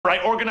I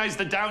organized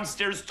the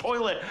downstairs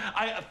toilet.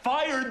 I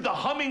fired the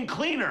humming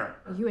cleaner.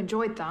 You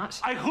enjoyed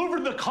that. I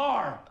hoovered the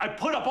car. I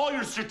put up all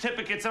your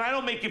certificates, and I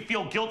don't make you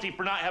feel guilty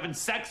for not having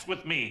sex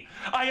with me.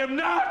 I am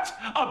not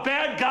a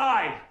bad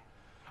guy.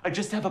 I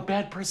just have a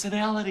bad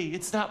personality.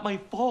 It's not my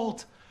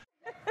fault.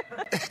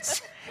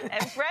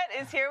 And Brett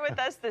is here with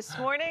us this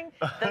morning.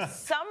 The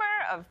Summer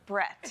of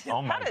Brett.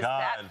 Oh, my How does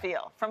God. that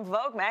feel? From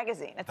Vogue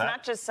magazine. It's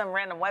not just some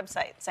random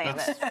website saying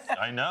this.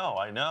 I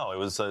know. It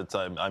was.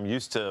 I'm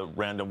used to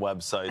random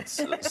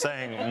websites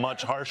saying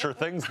much harsher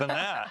things than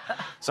that.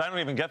 So I don't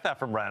even get that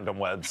from random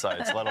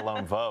websites, let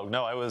alone Vogue.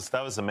 No,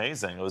 that was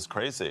amazing. It was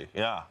crazy.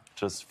 Yeah,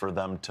 just for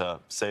them to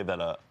say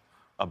that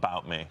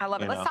about me. I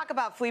love it. Let's talk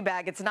about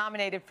Fleabag. It's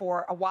nominated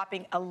for a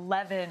whopping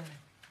 11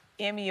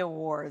 Emmy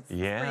Awards. It's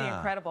pretty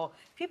incredible.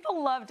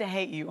 People love to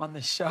hate you on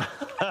this show.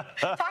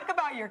 Talk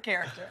about your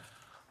character.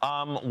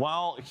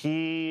 Well,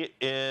 he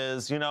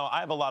is, I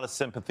have a lot of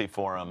sympathy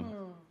for him.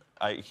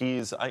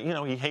 He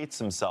hates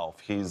himself.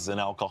 He's an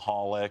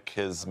alcoholic.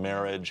 His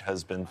marriage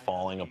has been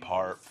falling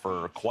apart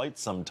for quite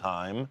some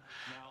time.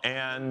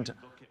 And,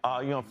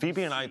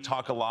 Phoebe and I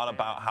talk a lot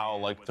about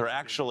how, they're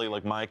actually,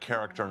 my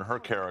character and her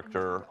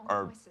character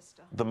are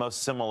the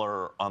most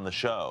similar on the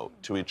show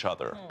to each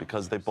other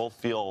because they both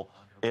feel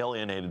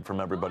alienated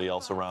from everybody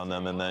else around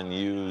them and then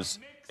use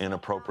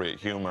inappropriate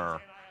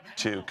humor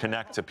to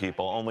connect to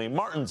people. Only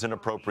Martin's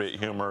inappropriate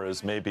humor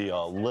is maybe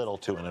a little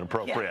too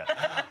inappropriate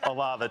a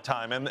lot of the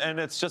time. And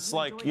it's just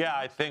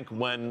I think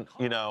when,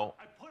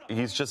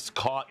 he's just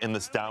caught in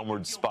this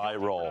downward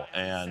spiral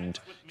and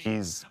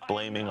he's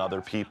blaming other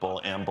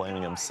people and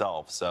blaming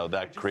himself. So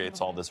that creates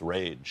all this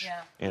rage,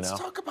 Let's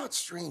talk about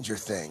Stranger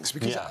Things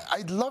because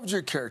I loved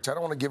your character. I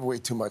don't want to give away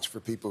too much for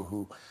people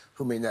who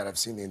may not have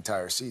seen the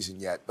entire season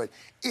yet. But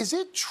is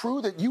it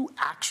true that you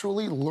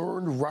actually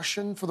learned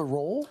Russian for the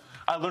role?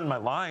 I learned my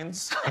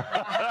lines.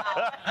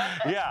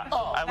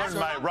 I learned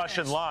my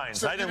Russian lines.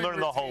 So I didn't learn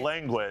the whole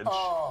language.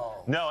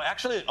 No,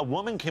 actually, a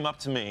woman came up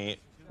to me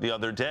the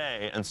other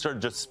day and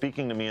started just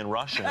speaking to me in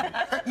Russian. And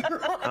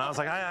I was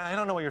like, I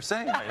don't know what you're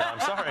saying right now. I'm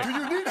sorry. Do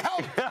you need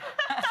help?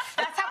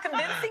 That's how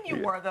convincing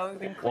you were, though.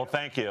 Well,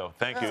 thank you.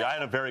 Thank you. I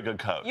had a very good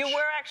coach. You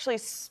were actually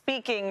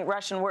speaking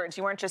Russian words.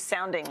 You weren't just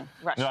sounding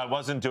Russian. No, I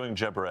wasn't doing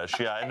gibberish.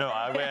 Yeah, no,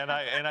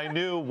 and I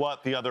knew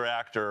what the other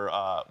actor,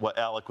 what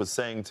Alec was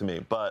saying to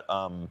me. But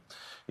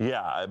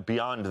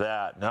beyond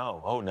that,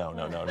 no. Oh, no,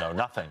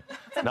 nothing.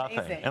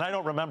 Nothing. And I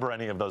don't remember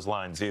any of those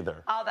lines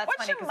either. Oh, that's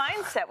What's funny. your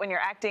mindset when you're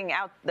acting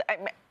out?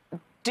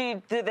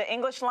 Do the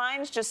English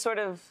lines just sort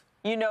of,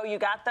 you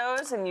got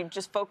those and you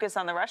just focus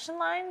on the Russian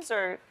lines?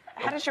 Or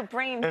how does your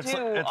brain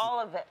do all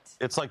of it?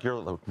 It's like you're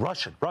like,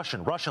 Russian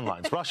lines,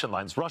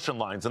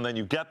 and then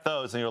you get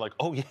those and you're like,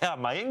 oh yeah,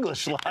 my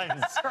English lines.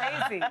 That's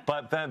crazy.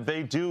 But then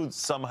they do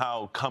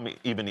somehow come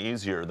even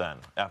easier then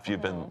after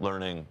you've been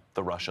learning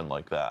the Russian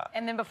like that.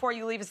 And then before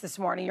you leave us this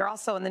morning, you're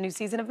also in the new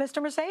season of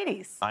Mr.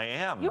 Mercedes. I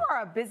am. You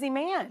are a busy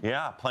man.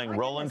 Yeah, playing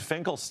Roland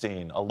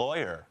Finkelstein, a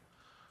lawyer.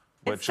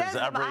 Which is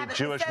every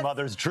Jewish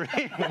mother's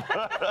dream.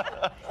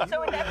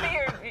 So would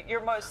that be your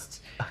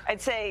most,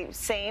 I'd say,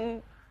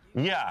 sane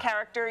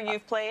character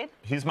you've played?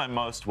 He's my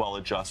most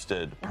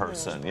well-adjusted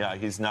person. Yeah,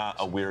 he's not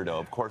a weirdo.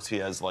 Of course, he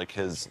has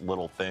his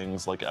little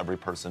things like every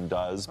person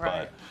does,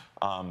 but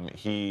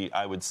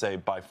I would say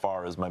by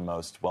far is my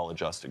most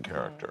well-adjusted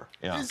character.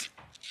 Yeah.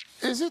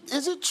 Is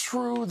it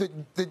true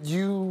that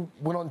you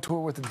went on tour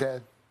with the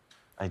Dead?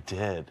 I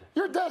did.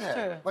 You're a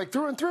Deadhead,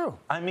 through and through.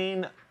 I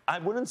mean, I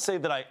wouldn't say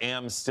that I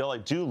am still. I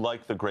do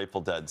like the Grateful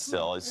Dead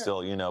still. I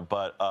still,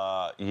 but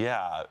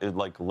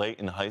late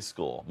in high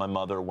school, my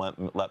mother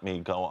let me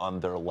go on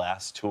their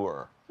last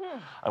tour.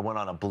 I went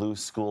on a blue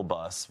school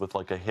bus with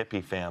a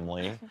hippie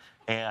family,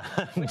 and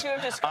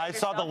I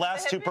saw the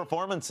last two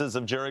performances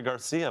of Jerry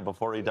Garcia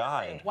before he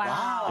died.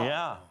 Wow.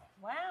 Yeah.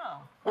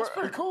 Wow. That's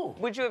pretty cool.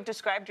 Would you have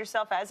described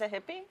yourself as a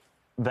hippie?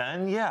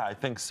 Then, yeah, I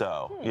think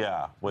so.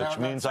 Yeah, which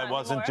means I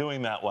wasn't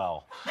doing that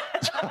well.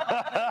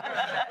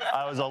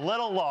 I was a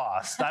little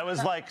lost. I was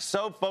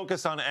so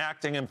focused on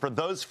acting, and for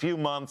those few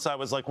months, I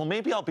was like, well,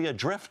 maybe I'll be a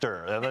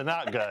drifter. And they're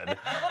not good,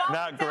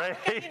 not great.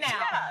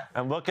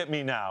 And look at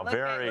me now,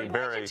 very. You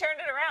turned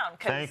it around.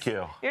 Thank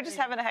you. You're just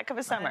having a heck of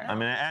a summer. I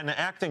mean, an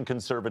acting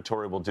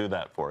conservatory will do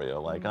that for you.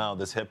 Oh,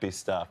 this hippie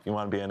stuff. You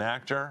want to be an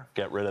actor?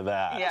 Get rid of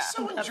that. Yeah. I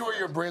so enjoy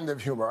your brand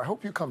of humor. I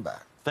hope you come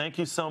back. Thank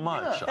you so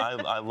much.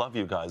 I love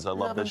you guys. I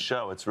love this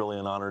show. It's really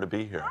an honor to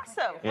be here.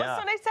 Awesome. Well,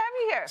 so nice to have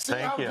you here. See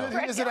Thank you. How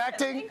good he is at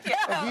acting?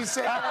 And he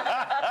said,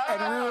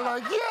 and we were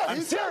like, yeah, I'm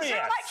serious.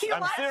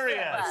 I'm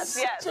serious.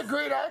 Yes. He's a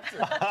great actor.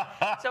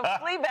 So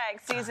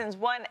Fleabag seasons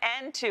 1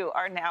 and 2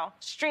 are now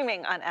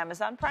streaming on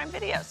Amazon Prime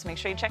Video. So make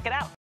sure you check it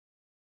out.